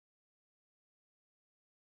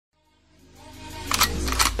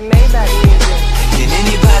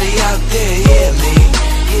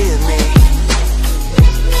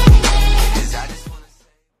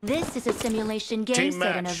simulation game Team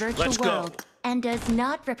set in a match. virtual Let's go. world and does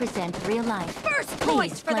not represent real life. First Please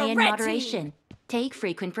points for play the in red moderation, team. take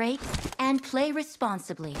frequent breaks, and play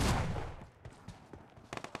responsibly.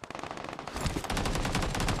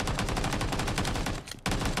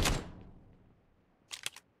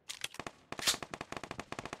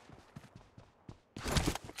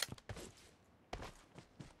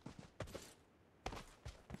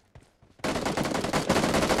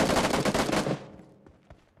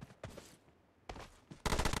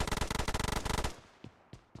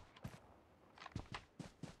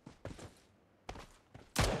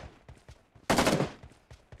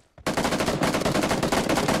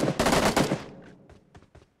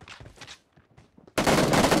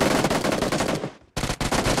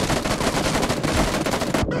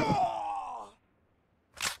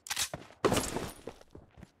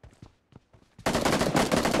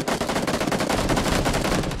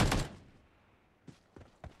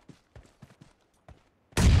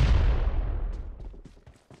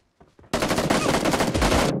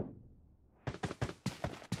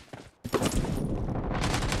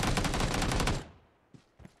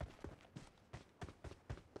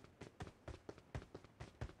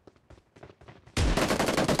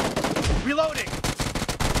 Reloading!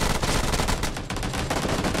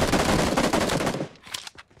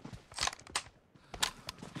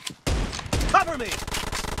 Cover me!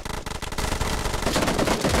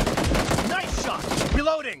 Nice shot!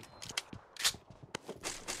 Reloading!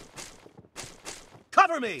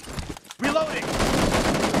 Cover me! Reloading!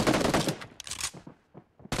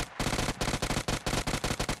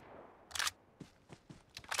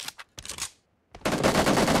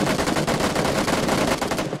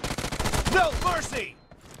 No mercy!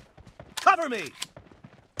 Cover me!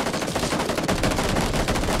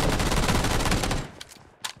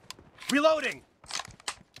 Reloading!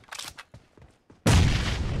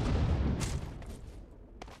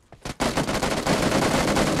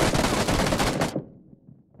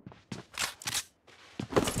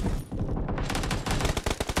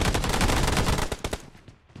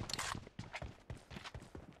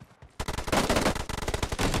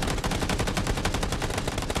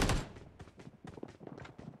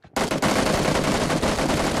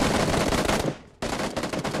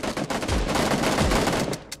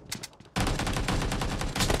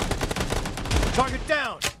 Target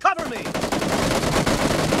down! Cover me!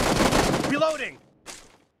 Reloading!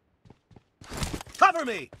 Cover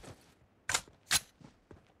me!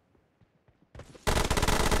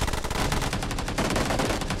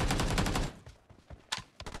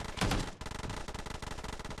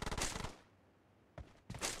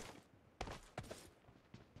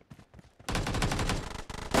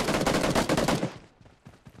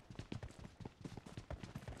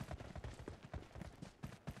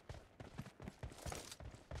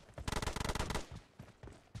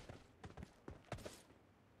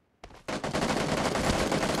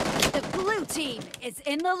 The blue team is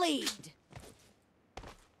in the lead.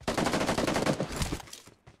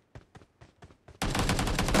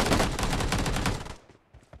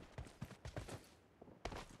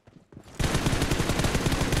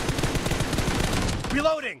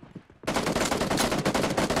 Reloading!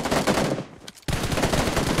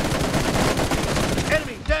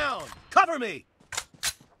 Enemy down! Cover me!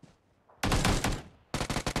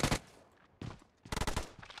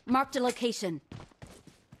 Marked a location.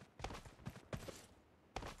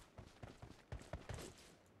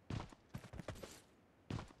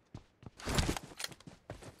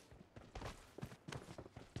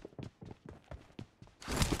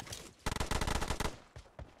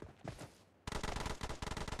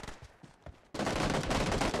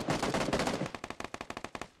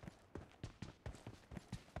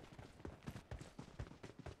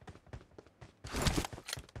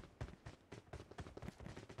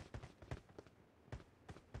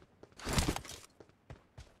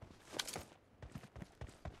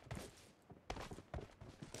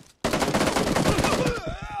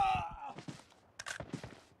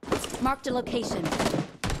 Marked a location.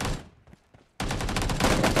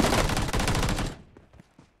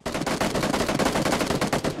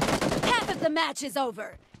 Half of the match is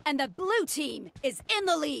over, and the blue team is in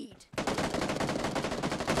the lead.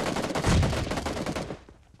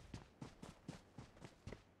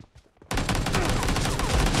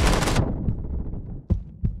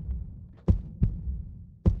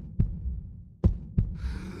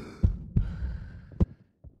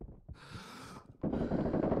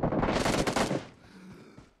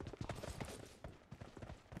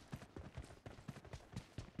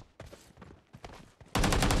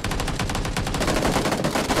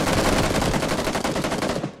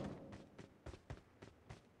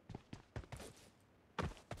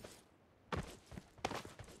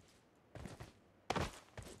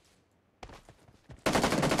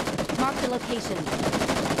 Marked a location.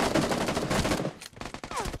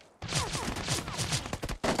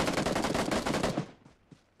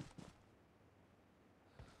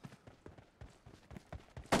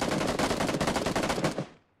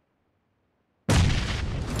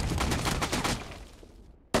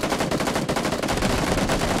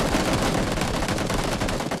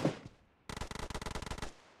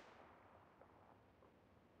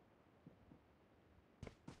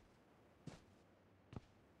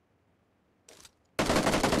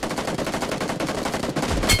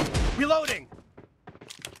 Reloading!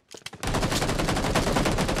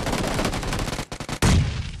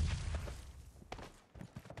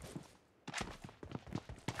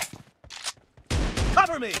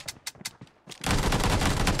 Cover me!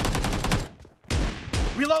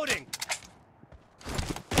 Reloading!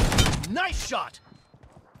 Nice shot!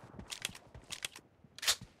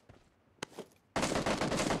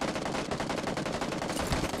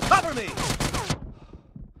 Cover me!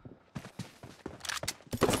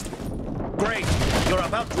 Great! You're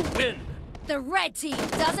about to win! The red team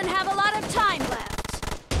doesn't have a lot of time left.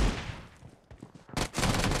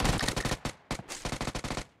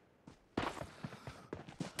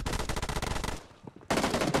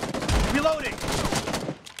 Reloading!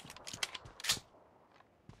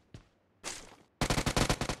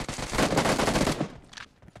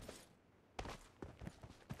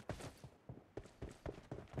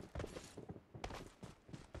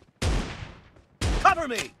 Cover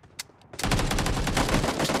me!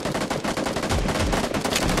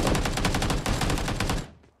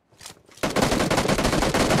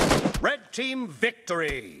 Red team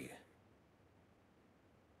victory!